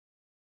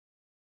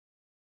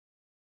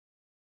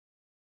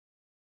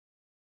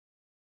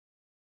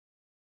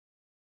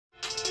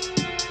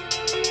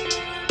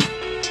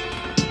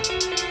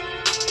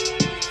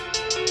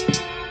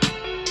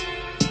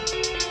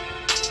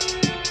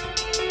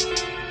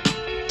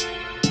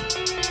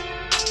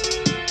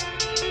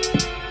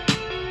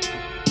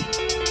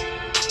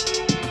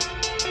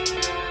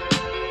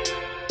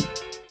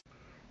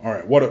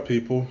What up,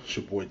 people? It's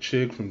your boy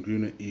Chig from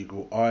Guna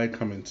Eagle Eye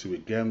coming to you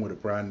again with a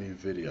brand new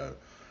video.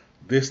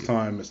 This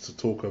time it's to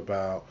talk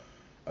about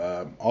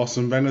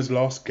Arsene Wenger's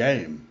last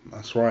game.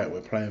 That's right,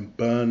 we're playing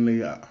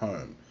Burnley at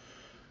home.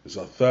 It's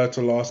our third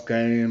to last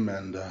game,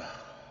 and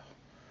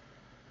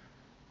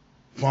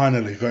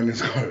finally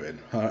Wenger's going.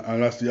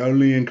 And that's the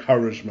only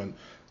encouragement,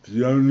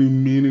 the only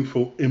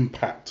meaningful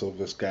impact of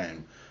this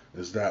game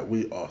is that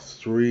we are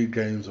 3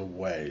 games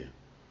away.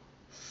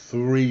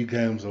 3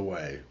 games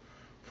away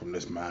from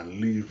this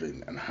man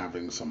leaving and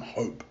having some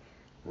hope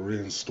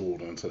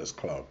reinstalled into this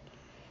club.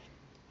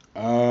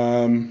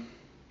 There's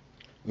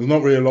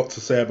not really a lot to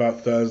say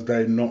about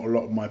Thursday. Not a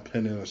lot of my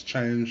opinion has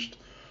changed.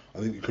 I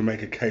think you can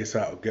make a case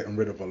out of getting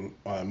rid of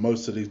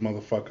most of these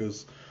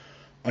motherfuckers.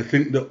 I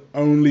think the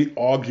only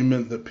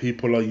argument that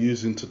people are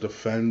using to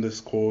defend this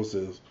cause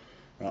is,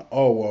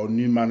 oh, well, a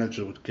new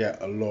manager would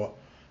get a lot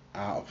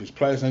out of his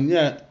players. And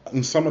yeah,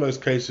 in some of those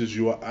cases,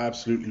 you are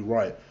absolutely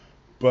right.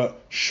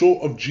 But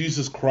short of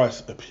Jesus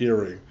Christ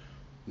appearing,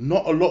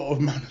 not a lot of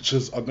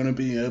managers are going to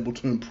be able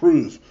to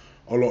improve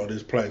a lot of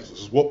these players. This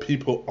is what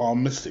people are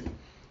missing.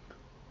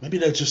 Maybe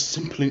they just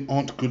simply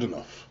aren't good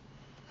enough.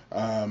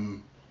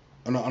 And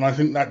I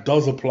think that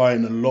does apply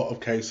in a lot of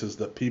cases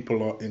that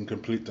people are in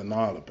complete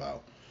denial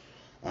about.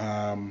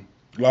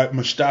 Like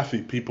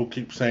Mustafi, people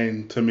keep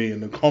saying to me in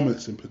the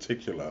comments in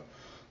particular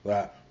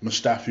that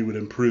Mustafi would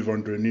improve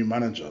under a new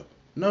manager.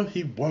 No,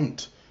 he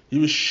won't. He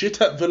was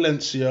shit at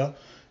Valencia.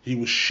 He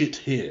was shit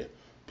here.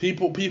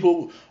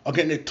 People are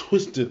getting it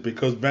twisted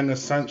because Wenger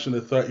sanctioned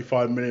a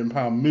 £35 million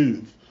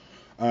move,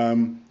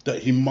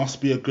 that he must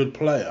be a good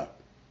player.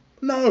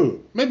 No,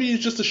 maybe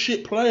he's just a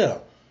shit player.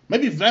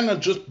 Maybe Wenger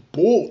just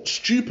bought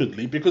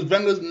stupidly because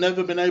Wenger's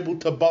never been able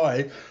to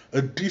buy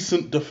a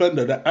decent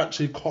defender that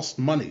actually cost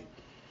money.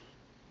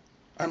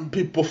 And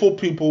before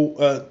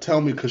people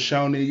tell me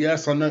Koscielny,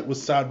 yes, I know it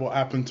was sad what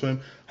happened to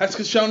him. Has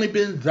Koscielny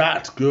been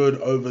that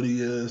good over the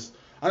years?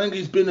 I think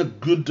he's been a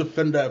good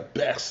defender at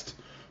best.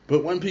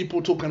 But when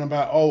people talking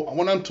about,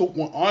 what I'm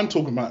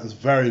talking about is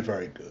very,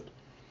 very good.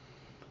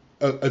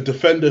 A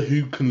defender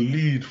who can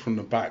lead from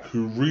the back,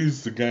 who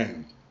reads the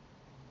game,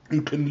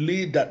 who can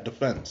lead that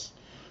defense.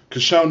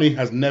 Koscielny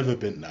has never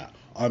been that.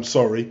 I'm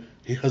sorry,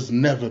 he has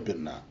never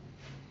been that.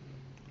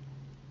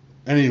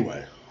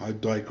 Anyway, I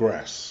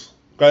digress.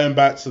 Going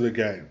back to the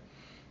game.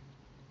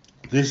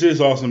 This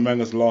is Arsene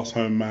Wenger's last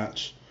home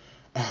match.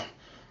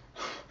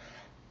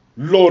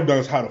 Lord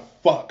knows how the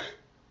fuck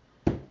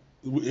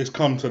it's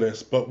come to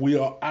this, but we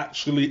are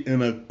actually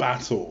in a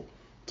battle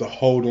to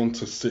hold on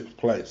to 6th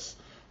place.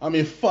 I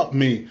mean, fuck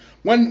me.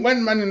 When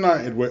Man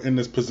United were in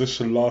this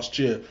position last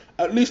year,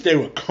 at least they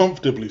were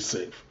comfortably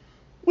safe.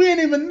 We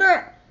ain't even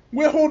that.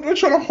 We're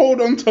trying to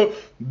hold on to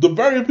the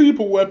very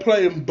people we're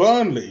playing,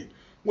 Burnley.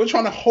 We're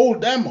trying to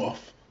hold them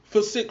off for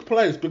 6th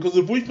place, because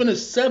if we finish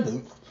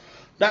 7th,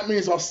 that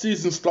means our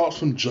season starts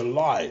from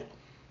July,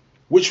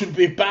 which would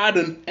be bad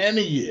in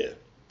any year,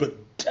 but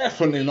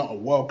definitely not a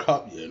World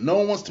Cup year. No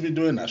one wants to be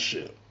doing that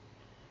shit.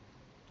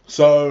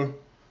 So,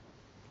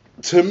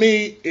 to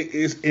me, it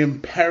is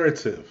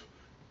imperative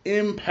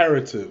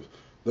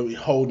that we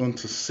hold on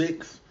to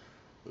 6th.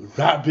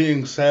 That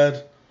being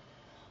said,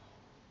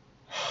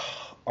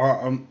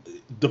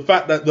 the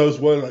fact that those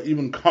words are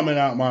even coming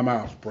out of my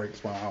mouth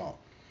breaks my heart.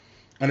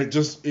 And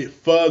it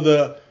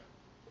further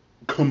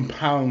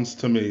compounds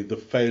to me the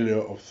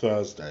failure of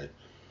Thursday.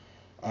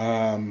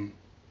 I'm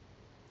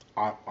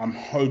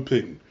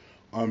hoping,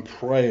 I'm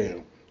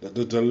praying that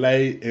the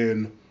delay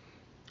in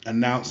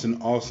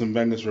announcing Arsene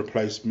Wenger's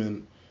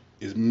replacement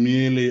is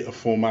merely a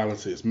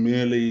formality. It's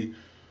merely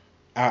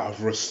out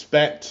of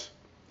respect,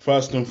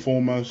 first and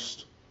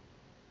foremost,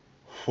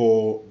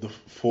 for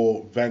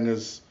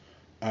Wenger's,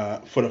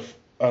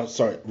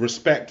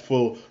 respect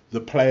for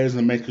the players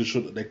and making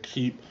sure that they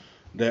keep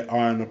their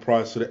eye on the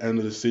prize to the end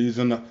of the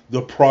season.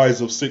 The prize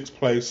of 6th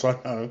place, I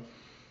know.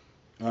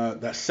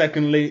 That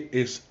secondly,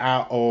 it's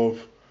out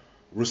of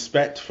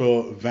respect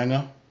for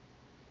Wenger,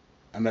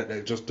 and that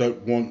they just don't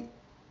want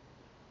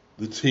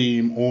the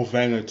team or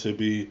Wenger to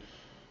be,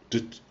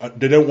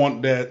 they don't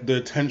want the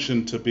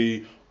attention to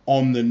be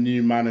on the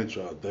new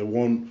manager. They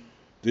want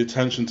the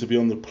attention to be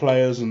on the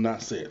players, and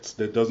that's it.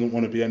 There doesn't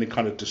want to be any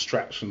kind of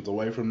distractions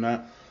away from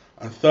that.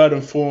 And third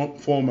and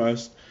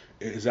foremost,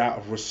 it is out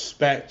of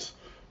respect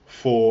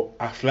for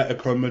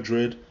Atletico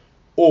Madrid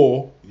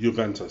or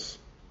Juventus.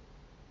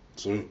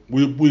 So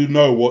we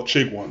know what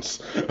Chig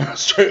wants.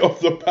 Straight off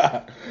the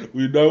bat,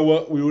 we know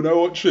what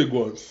Chig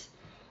wants.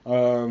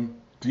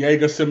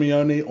 Diego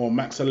Simeone or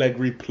Max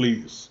Allegri,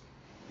 please.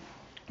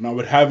 And I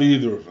would have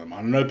either of them.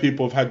 I know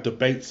people have had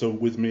debates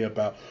with me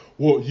about,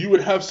 well, you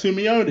would have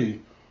Simeone.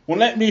 Well,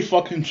 let me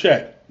fucking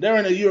check. They're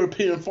in a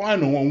European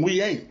final and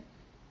we ain't.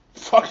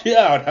 Fuck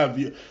yeah, I'd have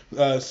you,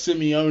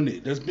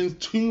 Simeone. There's been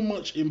too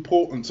much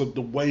importance of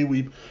the way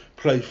we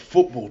play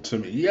football to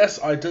me.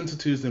 Yes,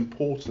 identity is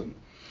important.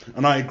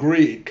 And I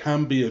agree, it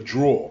can be a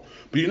draw.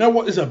 But you know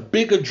what is a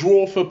bigger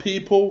draw for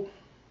people?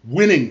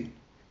 Winning.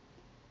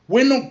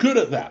 We're not good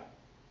at that.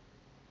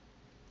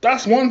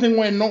 That's one thing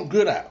we're not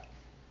good at.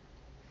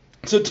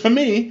 So to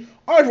me,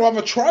 I'd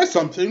rather try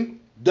something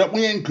that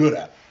we ain't good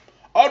at.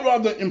 I'd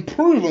rather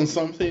improve on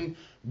something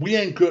we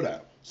ain't good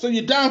at. So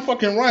you're damn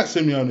fucking right,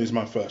 Simeone is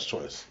my first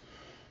choice.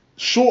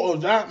 Short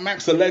of that,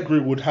 Max Allegri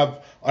would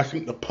have, I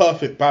think, the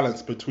perfect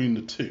balance between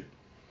the two.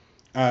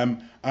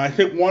 And I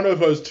think one of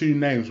those two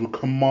names would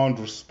command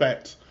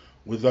respect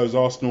with those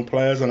Arsenal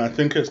players, and I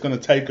think it's going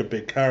to take a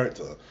big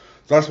character. So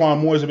that's why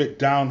I'm always a bit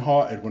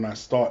downhearted when I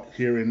start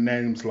hearing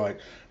names like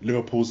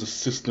Liverpool's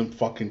assistant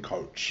fucking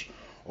coach,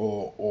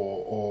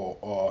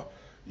 or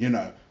you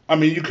know. I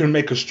mean, you can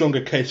make a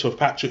stronger case for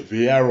Patrick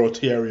Vieira or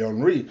Thierry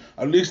Henry.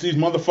 At least these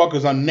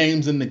motherfuckers are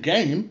names in the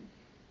game.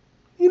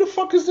 Who the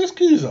fuck is this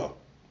geezer?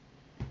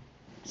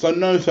 So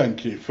no,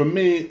 thank you. For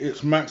me,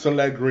 it's Max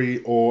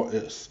Allegri or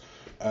it's.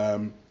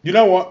 You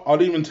know what?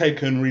 I'll even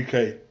take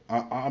Enrique.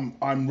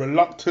 I'm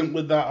reluctant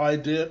with that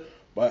idea,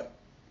 but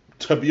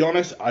to be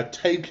honest, I'd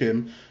take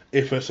him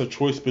if it's a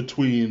choice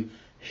between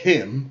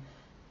him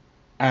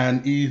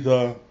and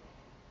either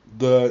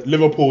the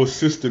Liverpool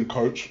assistant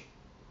coach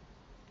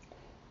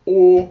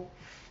or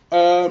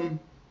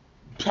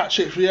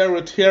Patrick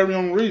Vieira, Thierry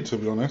Henry. To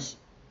be honest,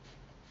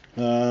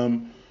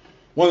 one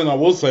thing I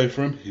will say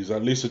for him, he's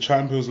at least a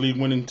Champions League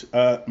winning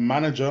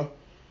manager.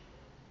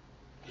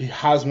 He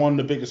has won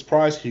the biggest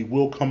prize. He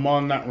will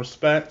command that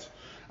respect,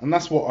 and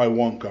that's what I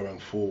want going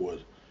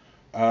forward.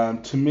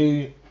 To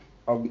me,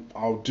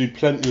 I'll do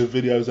plenty of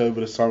videos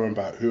over the summer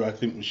about who I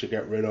think we should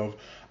get rid of.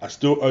 I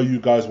still owe you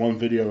guys one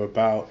video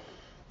about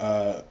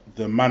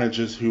the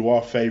managers who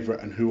are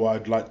favourite and who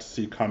I'd like to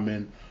see come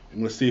in. I'm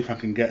going to see if I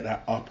can get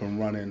that up and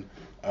running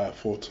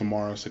for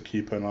tomorrow, so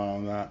keep an eye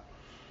on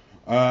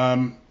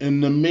that.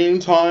 In the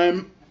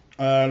meantime,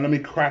 let me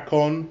crack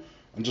on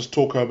and just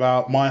talk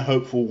about my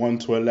hopeful 1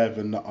 to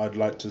 11 that I'd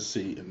like to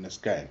see in this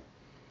game.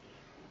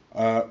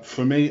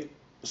 For me,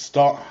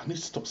 I need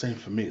to stop saying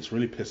for me, it's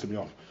really pissing me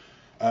off.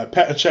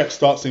 Petr Cech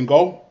starts in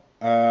goal.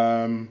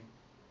 Why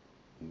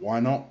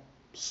not?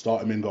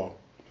 Start him in goal.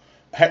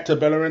 Hector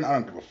Bellerin, I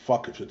don't give a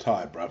fuck if you're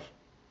tired, bruv.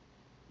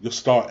 You're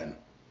starting.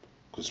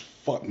 Because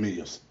fuck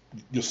me,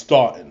 you're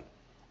starting.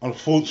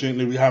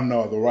 Unfortunately, we have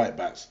no other right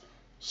backs.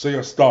 So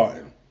you're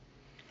starting.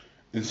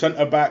 In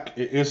centre back,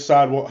 it is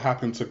sad what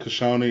happened to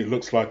Koscielny. It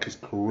looks like his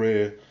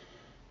career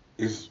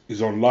is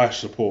on life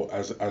support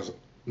as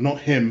not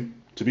him,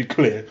 to be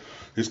clear.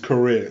 His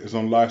career is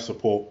on life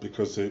support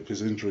because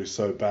his injury is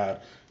so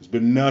bad. He's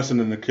been nursing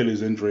an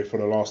Achilles injury for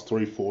the last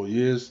 3-4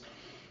 years.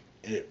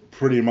 It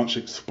pretty much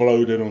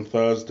exploded on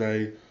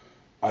Thursday.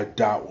 I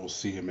doubt we'll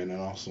see him in an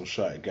Arsenal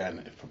shirt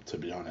again, to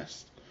be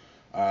honest.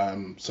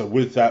 So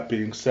with that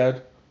being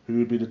said, who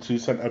would be the two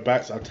centre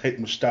backs? I'd take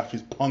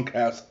Mustafi's punk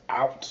ass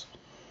out.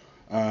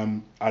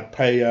 I'd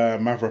pay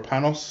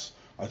Mavropanos.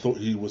 I thought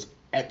he was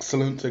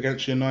excellent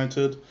against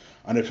United.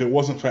 And if it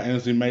wasn't for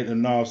Ainsley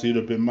Maitland-Niles, he'd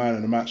have been man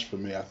of the match for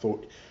me. I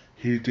thought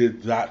he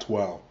did that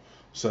well.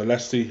 So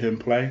let's see him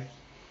play.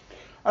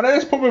 And then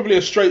it's probably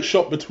a straight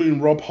shot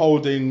between Rob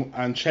Holding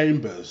and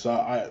Chambers.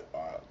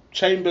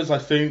 Chambers, I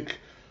think,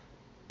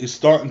 is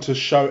starting to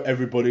show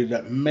everybody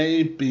that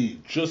maybe,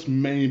 just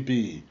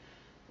maybe,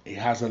 he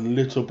has a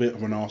little bit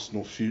of an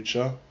Arsenal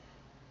future.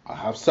 I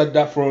have said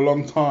that for a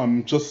long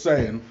time, just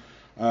saying.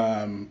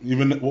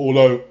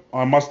 Although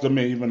I must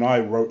admit, even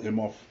I wrote him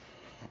off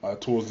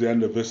towards the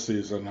end of this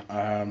season.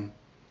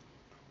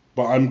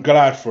 But I'm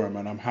glad for him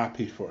and I'm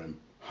happy for him.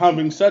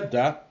 Having said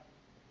that,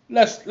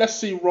 let's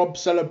see Rob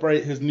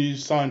celebrate his new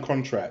signed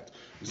contract.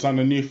 He signed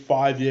a new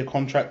 5-year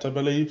contract, I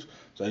believe.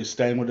 So he's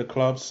staying with the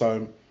club.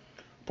 So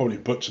probably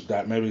butchered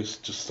that. Maybe it's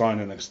just sign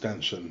an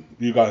extension.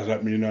 You guys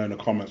let me know in the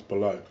comments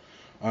below.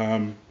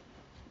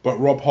 But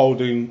Rob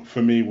Holding,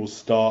 for me, will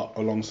start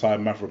alongside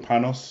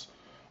Mavropanos.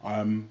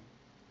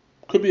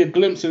 Could be a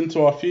glimpse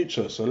into our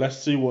future, so let's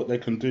see what they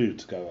can do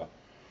together.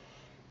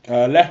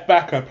 Left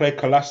back, I play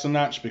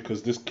Kolasinac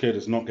because this kid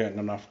is not getting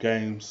enough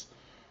games.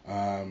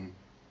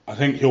 I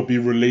think he'll be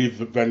relieved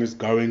that Wenger's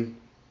going.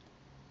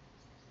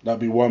 That'd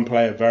be one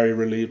player very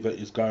relieved that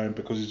he's going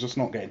because he's just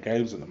not getting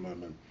games at the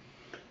moment.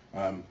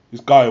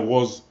 This guy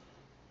was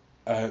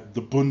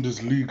the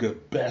Bundesliga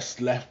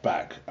best left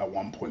back at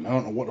one point. I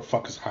don't know what the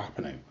fuck is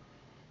happening.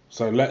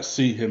 So let's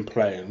see him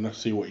play and let's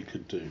see what he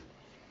could do.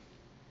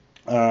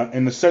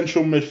 In the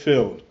central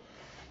midfield,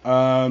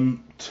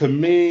 to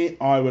me,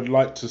 I would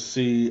like to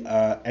see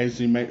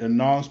Ainsley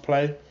Maitland-Niles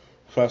play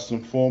first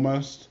and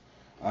foremost.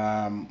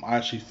 I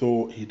actually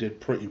thought he did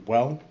pretty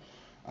well,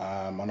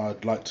 and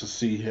I'd like to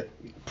see him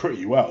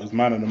pretty well. He's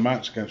man of the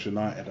match against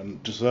United,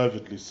 and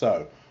deservedly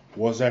so.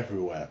 Was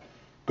everywhere.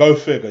 Go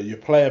figure. You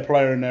play a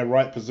player in their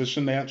right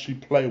position, they actually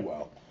play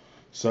well.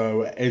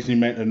 So Ainsley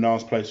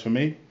Maitland-Niles plays for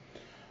me.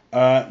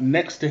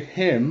 Next to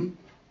him,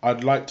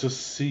 I'd like to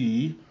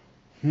see.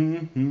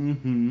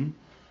 Now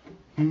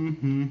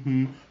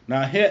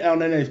here El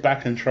Nene's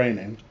back in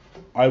training.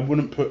 I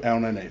wouldn't put El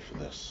Nene for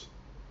this.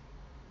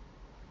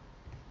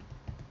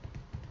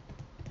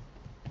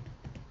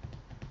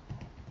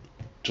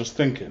 Just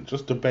thinking,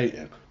 just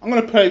debating. I'm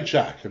going to play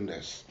Jack in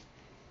this.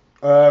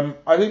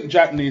 I think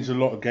Jack needs a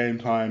lot of game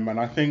time, and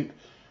I think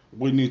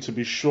we need to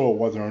be sure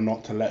whether or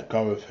not to let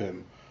go of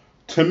him.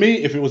 To me,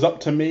 if it was up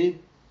to me,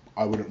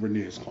 I wouldn't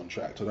renew his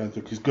contract. I don't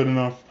think he's good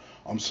enough.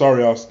 I'm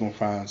sorry, Arsenal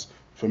fans.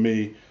 For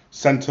me,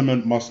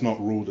 sentiment must not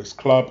rule this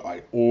club.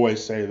 I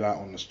always say that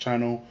on this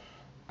channel,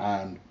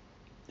 and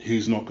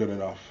he's not good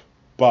enough.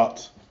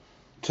 But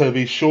to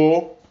be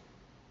sure,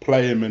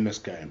 play him in this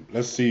game.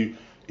 Let's see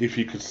if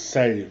he could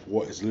save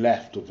what is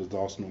left of his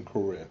Arsenal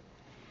career.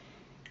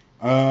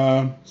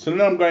 So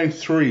then I'm going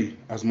 3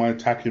 as my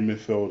attacking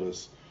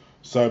midfielders.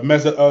 So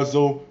Mesut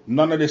Ozil,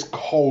 none of this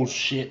cold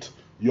shit.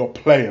 You're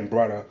playing,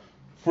 brother.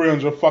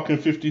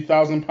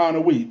 £350,000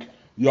 a week.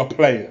 You're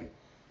playing.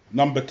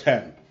 Number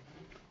 10.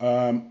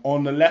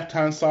 On the left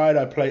hand side,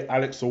 I play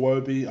Alex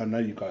Iwobi. I know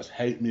you guys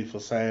hate me for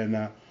saying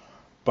that,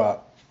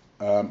 but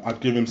I'd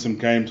give him some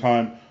game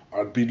time.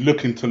 I'd be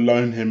looking to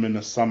loan him in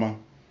the summer.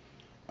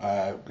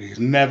 He's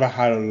never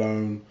had a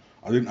loan.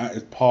 I think that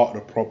is part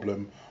of the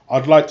problem.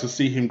 I'd like to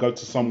see him go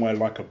to somewhere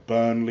like a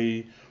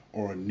Burnley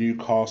or a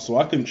Newcastle.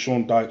 I think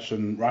Sean Dyche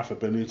and Rafa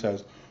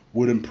Benitez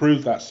would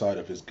improve that side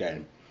of his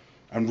game.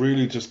 And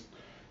really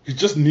he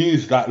just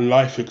needs that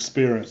life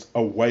experience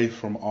away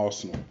from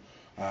Arsenal.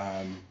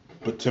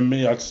 But to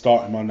me, I'd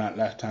start him on that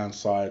left-hand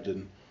side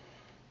and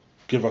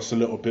give us a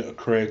little bit of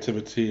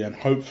creativity and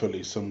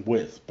hopefully some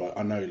width. But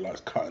I know he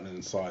likes cutting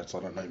inside, so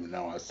I don't even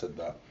know why I said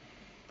that.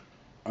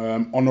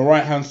 On the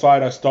right-hand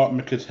side, I start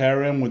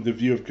Mkhitaryan with the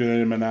view of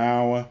giving him an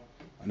hour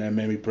and then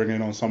maybe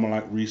bringing on someone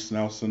like Reece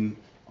Nelson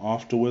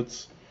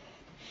afterwards.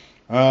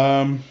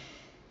 Let's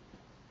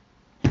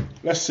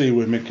see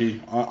with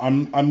Mickey.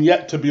 I'm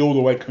yet to be all the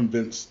way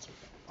convinced,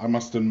 I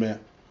must admit.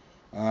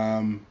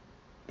 But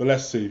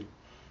let's see.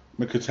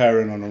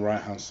 Mkhitaryan on the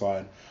right-hand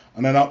side.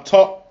 And then up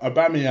top,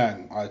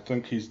 Aubameyang. I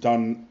think he's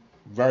done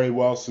very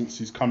well since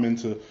he's come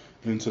into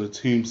the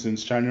team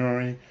since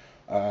January.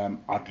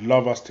 I'd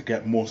love us to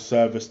get more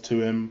service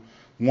to him.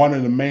 One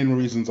of the main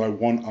reasons I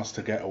want us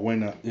to get a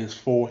winner is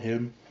for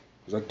him,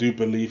 because I do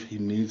believe he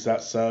needs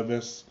that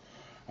service.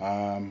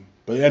 But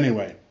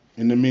anyway,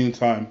 in the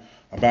meantime,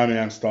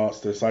 Aubameyang starts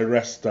this. I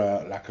rest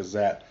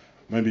Lacazette,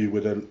 maybe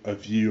with a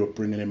view of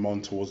bringing him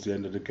on towards the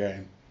end of the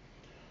game.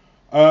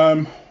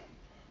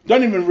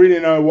 Don't even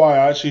really know why.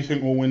 I actually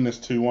think we'll win this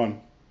 2-1.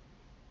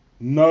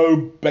 No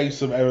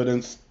base of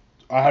evidence.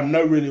 I have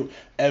no real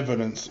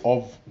evidence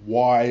of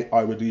why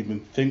I would even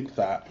think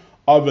that,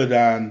 other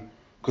than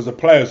because the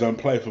players don't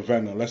play for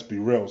Wenger, let's be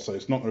real, so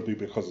it's not going to be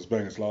because it's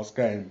Wenger's last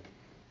game.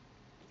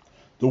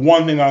 The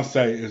one thing I'll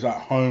say is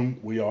at home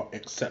we are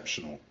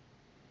exceptional.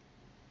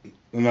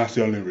 And that's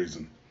the only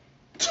reason,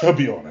 to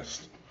be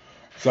honest.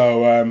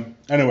 So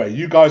anyway,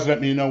 you guys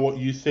let me know what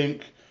you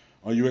think.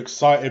 Are you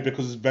excited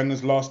because it's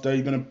Wenger's last day?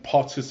 You're going to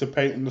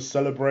participate in the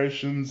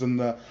celebrations and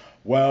the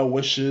well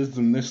wishes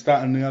and this,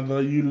 that and the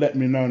other? You let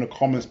me know in the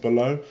comments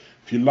below.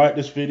 If you like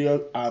this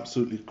video,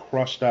 absolutely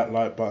crush that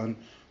like button.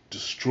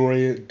 Destroy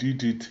it.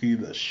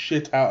 DDT the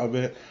shit out of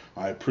it.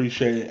 I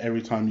appreciate it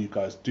every time you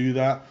guys do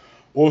that.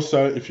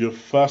 Also, if you're a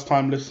first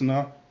time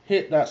listener,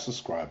 hit that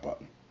subscribe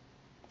button.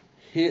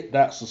 Hit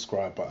that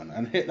subscribe button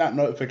and hit that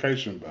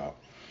notification bell.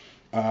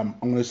 I'm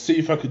going to see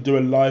if I could do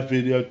a live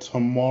video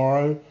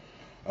tomorrow.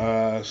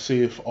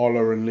 See if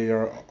Ola and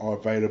Leah are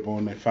available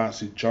and they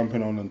fancy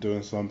jumping on and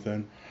doing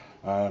something.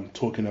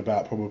 Talking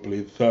about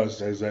probably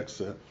Thursday's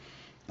exit.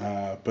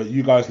 But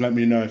you guys let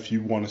me know if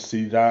you want to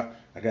see that.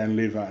 Again,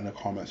 leave that in the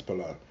comments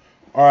below.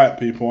 Alright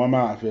people, I'm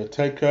out of here.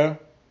 Take care.